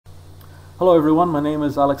Hello everyone, my name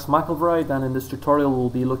is Alex McIl, and in this tutorial we'll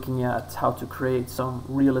be looking at how to create some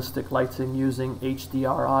realistic lighting using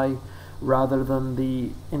HDRI rather than the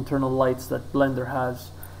internal lights that Blender has.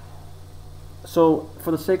 So for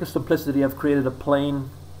the sake of simplicity, I've created a plane,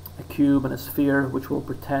 a cube and a sphere which will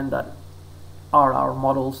pretend that are our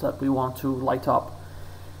models that we want to light up.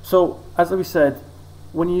 So as we said,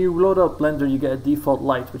 when you load up Blender you get a default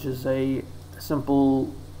light, which is a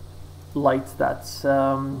simple light that's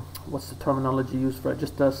what's the terminology used for it?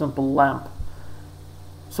 Just a simple lamp.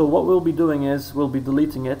 So what we'll be doing is we'll be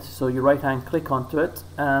deleting it. So you right hand click onto it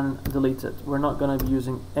and delete it. We're not going to be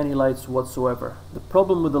using any lights whatsoever. The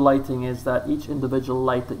problem with the lighting is that each individual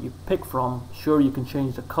light that you pick from, sure you can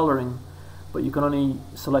change the coloring, but you can only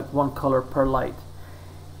select one color per light.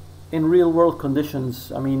 In real world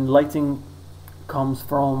conditions, I mean, lighting comes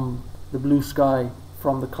from the blue sky,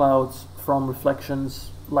 from the clouds, from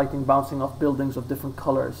reflections, lighting bouncing off buildings of different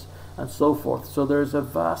colors and so forth. So there's a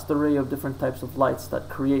vast array of different types of lights that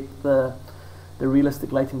create the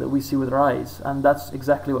realistic lighting that we see with our eyes, and that's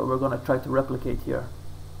exactly what we're going to try to replicate here.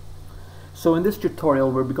 So in this tutorial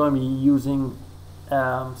we're going to be using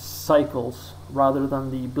cycles rather than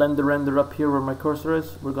the Blender render up here where my cursor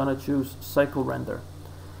is. We're going to choose cycle render.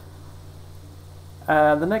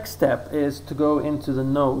 The next step is to go into the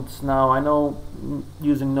nodes. Now I know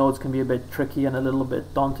using nodes can be a bit tricky and a little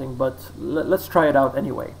bit daunting, but let's try it out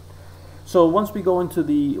anyway. So once we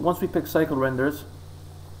pick cycle renders,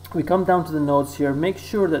 we come down to the nodes here. Make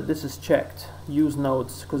sure that this is checked, use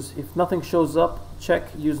nodes, because if nothing shows up,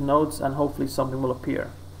 check use nodes and hopefully something will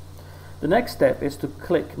appear. The next step is to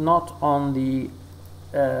click not on the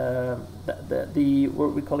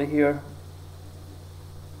what we call it here,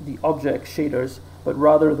 the object shaders, but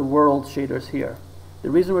rather the world shaders here.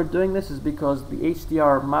 The reason we're doing this is because the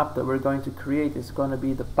HDR map that we're going to create is going to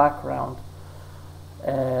be the background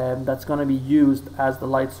that's going to be used as the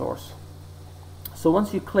light source. So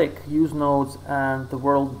once you click use nodes and the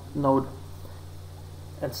world node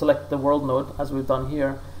and select the world node as we've done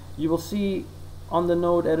here, you will see on the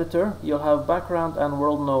node editor you'll have background and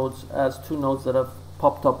world nodes as two nodes that have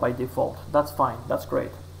popped up by default. That's fine, that's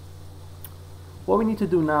great. What we need to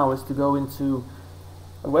do now is to go into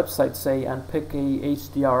a website, say, and pick a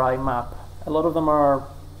HDRI map. A lot of them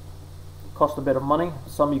cost a bit of money,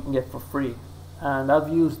 some you can get for free. And I've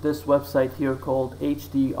used this website here called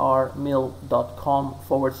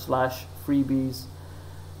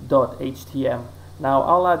hdrmill.com/freebies.htm. Now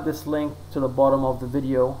I'll add this link to the bottom of the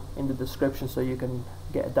video in the description so you can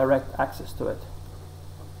get direct access to it.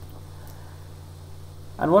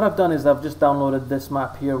 And what I've done is I've just downloaded this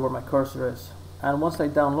map here where my cursor is. And once I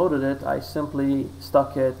downloaded it, I simply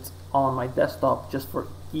stuck it on my desktop just for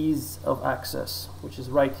ease of access, which is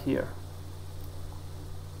right here.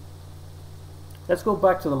 Let's go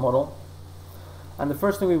back to the model, and the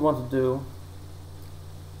first thing we want to do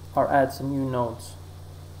are add some new nodes.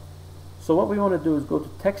 So what we want to do is go to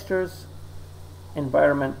Textures,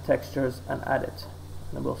 Environment Textures, and add it.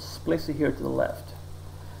 And we'll place it here to the left.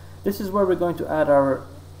 This is where we're going to add our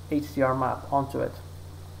HDR map onto it.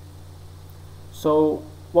 So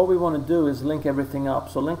what we want to do is link everything up.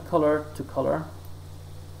 So link color to color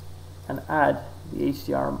and add the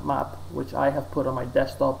HDR map, which I have put on my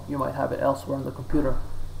desktop. You might have it elsewhere on the computer.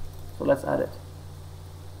 So let's add it.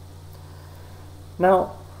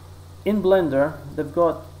 Now in Blender they've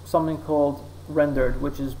got something called rendered,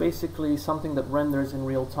 which is basically something that renders in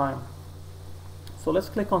real time. So let's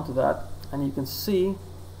click onto that and you can see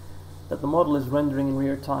that the model is rendering in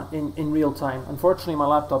real time. Unfortunately my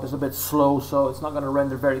laptop is a bit slow, so it's not going to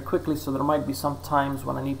render very quickly, so there might be some times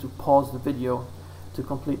when I need to pause the video to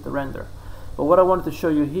complete the render. But what I wanted to show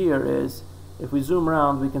you here is if we zoom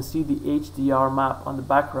around we can see the HDR map on the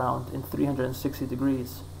background in 360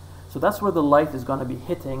 degrees. So that's where the light is going to be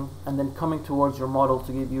hitting and then coming towards your model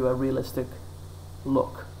to give you a realistic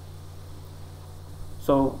look.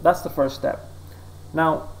 So that's the first step.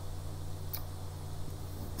 Now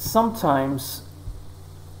sometimes,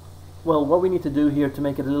 well, what we need to do here to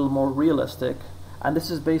make it a little more realistic, and this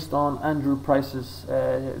is based on Andrew Price's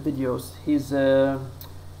videos. He's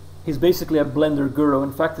basically a Blender guru.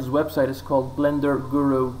 In fact, his website is called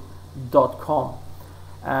blenderguru.com,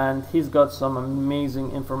 and he's got some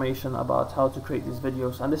amazing information about how to create these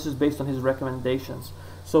videos, and this is based on his recommendations.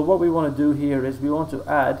 So what we want to do here is we want to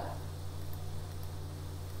add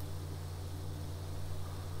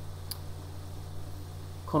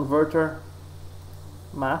converter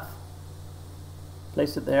math,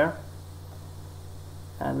 place it there,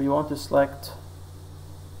 and we want to select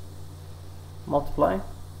multiply.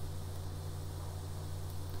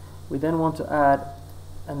 We then want to add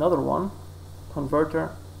another one,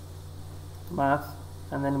 converter math,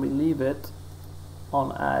 and then we leave it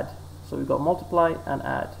on add. So we've got multiply and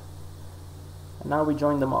add, and now we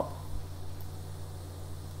join them up.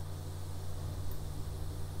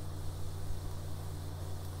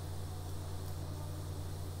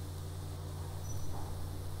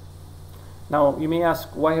 Now you may ask,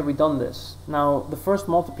 why have we done this? Now the first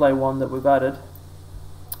multiply one that we've added,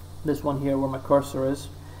 this one here where my cursor is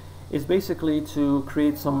basically to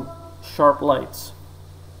create some sharp lights,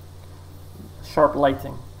 sharp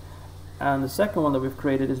lighting. And the second one that we've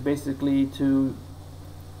created is basically to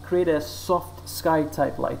create a soft sky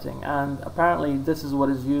type lighting, and apparently this is what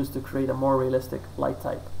is used to create a more realistic light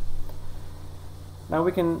type. Now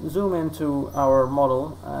we can zoom into our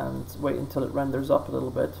model and wait until it renders up a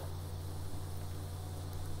little bit.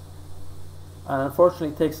 And unfortunately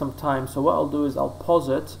it takes some time, so what I'll do is I'll pause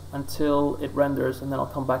it until it renders and then I'll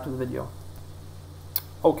come back to the video.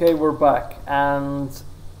 Okay, we're back, and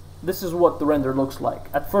this is what the render looks like.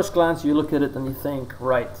 At first glance you look at it and you think,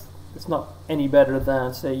 right, it's not any better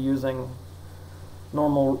than, say, using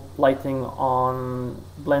normal lighting on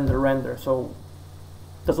Blender render, so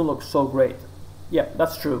it doesn't look so great. Yeah,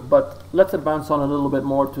 that's true, but let's advance on a little bit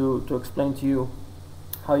more to explain to you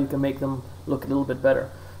how you can make them look a little bit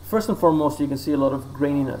better. First and foremost, you can see a lot of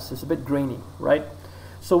graininess. It's a bit grainy, right?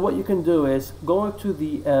 So what you can do is go to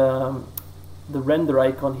the render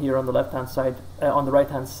icon here on the left-hand side, on the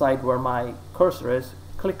right-hand side where my cursor is.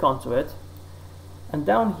 Click onto it, and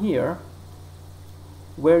down here,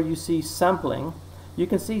 where you see sampling, you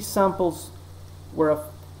can see samples where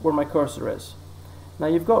my cursor is. Now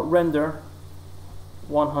you've got render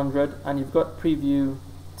 100 and you've got preview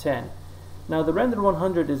 10. Now the render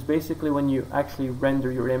 100 is basically when you actually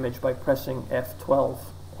render your image by pressing F12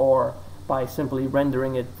 or by simply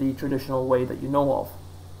rendering it the traditional way that you know of.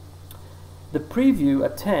 The preview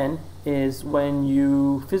at 10 is when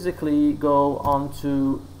you physically go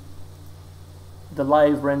onto the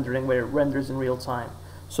live rendering where it renders in real time.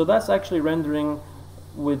 So that's actually rendering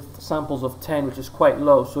with samples of 10, which is quite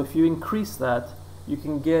low. So if you increase that, you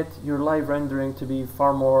can get your live rendering to be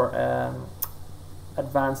far more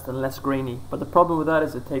advanced and less grainy. But the problem with that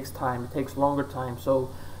is it takes time. It takes longer time. So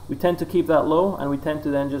we tend to keep that low, and we tend to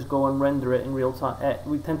then just go and render it in real time.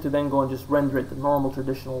 We tend to then go and just render it the normal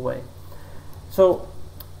traditional way. So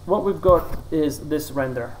what we've got is this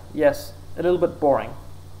render. Yes, a little bit boring,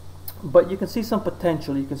 but you can see some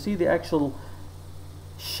potential. You can see the actual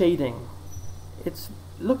shading. It's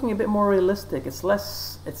looking a bit more realistic. It's not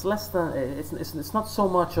so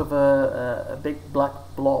much of a big black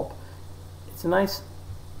blob. It's a nice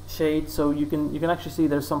shade, so you can actually see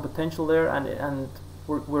there's some potential there, and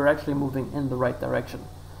we're actually moving in the right direction.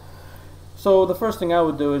 So the first thing I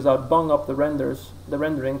would do is I'd bung up the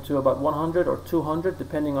rendering to about 100 or 200,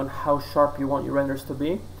 depending on how sharp you want your renders to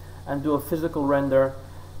be, and do a physical render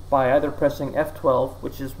by either pressing F12,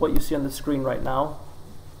 which is what you see on the screen right now,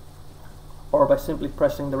 or by simply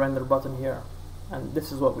pressing the render button here. And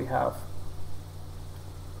this is what we have.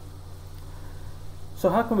 So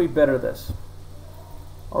how can we better this?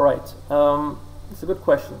 Alright, it's a good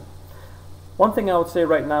question. One thing I would say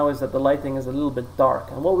right now is that the lighting is a little bit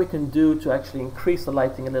dark, and what we can do to actually increase the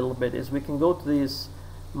lighting a little bit is we can go to these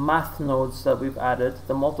math nodes that we've added,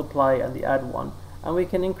 the multiply and the add one, and we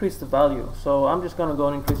can increase the value. So I'm just going to go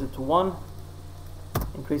and increase it to 1,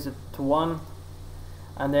 increase it to 1,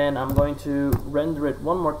 and then I'm going to render it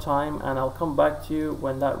one more time, and I'll come back to you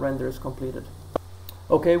when that render is completed.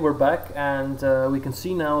 Okay, we're back, and we can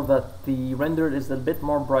see now that the render is a bit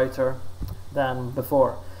more brighter than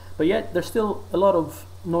before. But yet there's still a lot of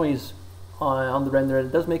noise on the render, and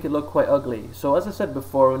it does make it look quite ugly. So as I said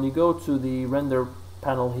before, when you go to the render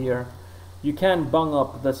panel here, you can bung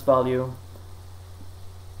up this value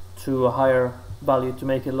to a higher value to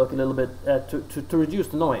make it look a little bit, to reduce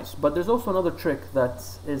the noise. But there's also another trick that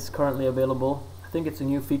is currently available. I think it's a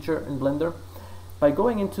new feature in Blender. By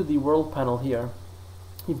going into the world panel here,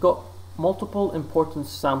 you've got multiple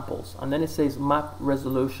importance samples, and then it says map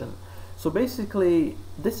resolution. So basically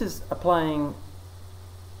this is applying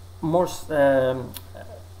more,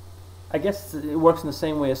 I guess it works in the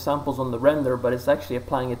same way as samples on the render, but it's actually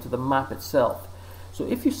applying it to the map itself. So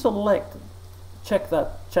if you select, check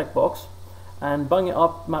that checkbox and bung it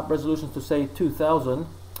up map resolution to say 2000,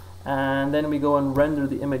 and then we go and render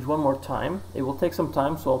the image one more time. It will take some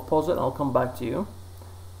time, so I'll pause it and I'll come back to you.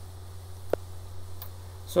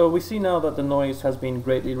 So we see now that the noise has been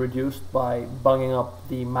greatly reduced by bunging up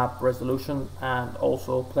the map resolution and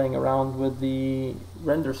also playing around with the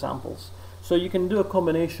render samples. So you can do a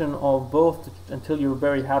combination of both until you're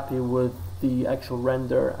very happy with the actual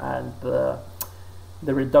render and the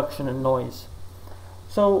reduction in noise.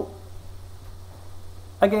 So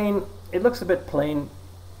Again, it looks a bit plain.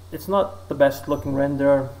 It's not the best looking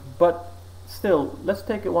render, but still, let's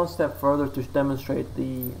take it one step further to demonstrate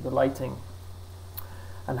the lighting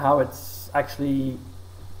and how it's actually,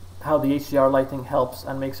 how the HDR lighting helps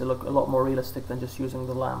and makes it look a lot more realistic than just using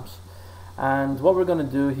the lamps. And what we're going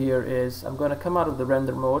to do here is I'm going to come out of the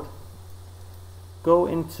render mode, go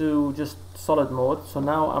into just solid mode. So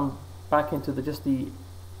now I'm back into the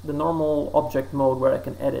normal object mode where I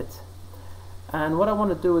can edit. And what I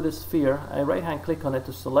want to do with this sphere, I right hand click on it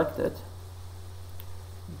to select it,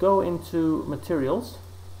 go into materials,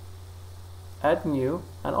 add new,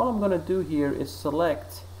 and all I'm going to do here is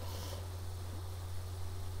select,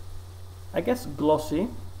 I guess, glossy,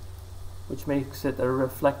 which makes it a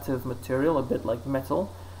reflective material, a bit like metal,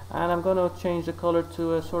 and I'm going to change the color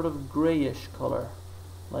to a sort of grayish color,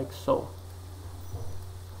 like so.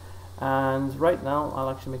 And right now I'll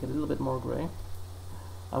actually make it a little bit more gray.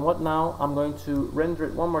 And what now? I'm going to render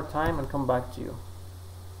it one more time and come back to you.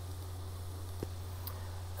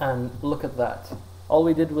 And look at that. All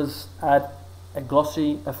we did was add a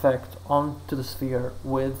glossy effect onto the sphere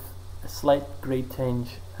with a slight gray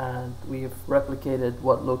tinge, and we've replicated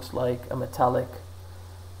what looks like a metallic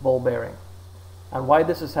ball bearing. And why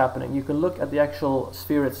this is happening, you can look at the actual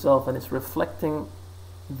sphere itself, and it's reflecting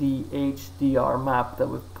the HDR map that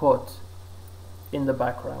we've put in the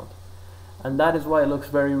background. And that is why it looks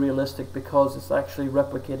very realistic, because it's actually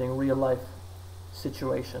replicating real life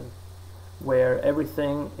situation where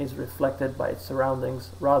everything is reflected by its surroundings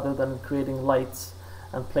rather than creating lights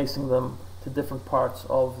and placing them to different parts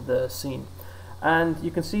of the scene. And you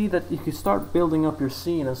can see that you can start building up your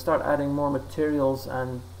scene and start adding more materials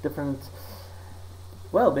and different,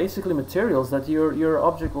 well, basically materials, that your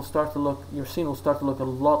object will start to look, your scene will start to look a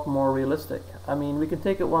lot more realistic. I mean, we can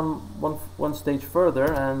take it one stage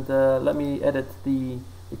further, and let me edit the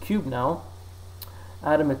cube now.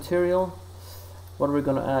 Add a material. What are we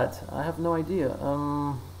going to add? I have no idea.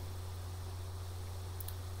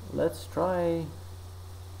 Let's try.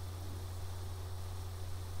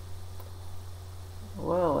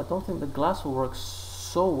 Well, I don't think the glass will work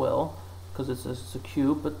so well because it's a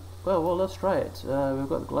cube, but well, let's try it. We've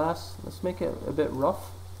got glass. Let's make it a bit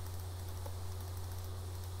rough.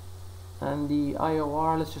 And the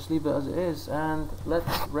IOR, let's just leave it as it is, and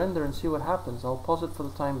let's render and see what happens. I'll pause it for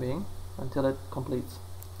the time being until it completes.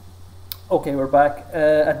 Okay, we're back.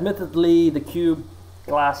 Admittedly, the cube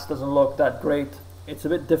glass doesn't look that great. It's a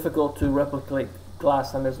bit difficult to replicate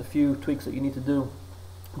glass, and there's a few tweaks that you need to do.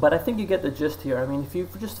 But I think you get the gist here. I mean, if you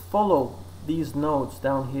just follow these nodes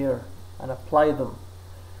down here and apply them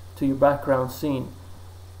to your background scene,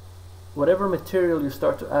 whatever material you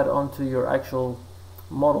start to add onto your actual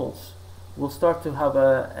models will start to have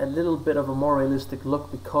a little bit of a more realistic look,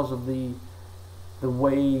 because of the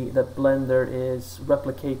way that Blender is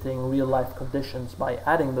replicating real life conditions by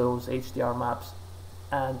adding those HDR maps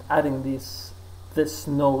and adding these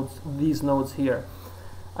nodes here.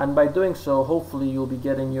 And by doing so, hopefully you'll be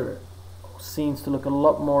getting your scenes to look a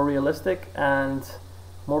lot more realistic and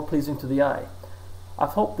more pleasing to the eye. I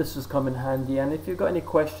hope this has come in handy, and if you've got any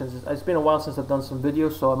questions, it's been a while since I've done some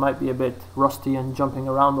videos, so I might be a bit rusty and jumping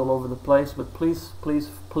around all over the place, but please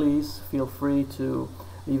feel free to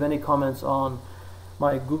leave any comments on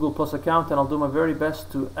my Google Plus account, and I'll do my very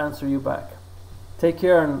best to answer you back. Take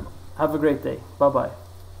care and have a great day. Bye bye.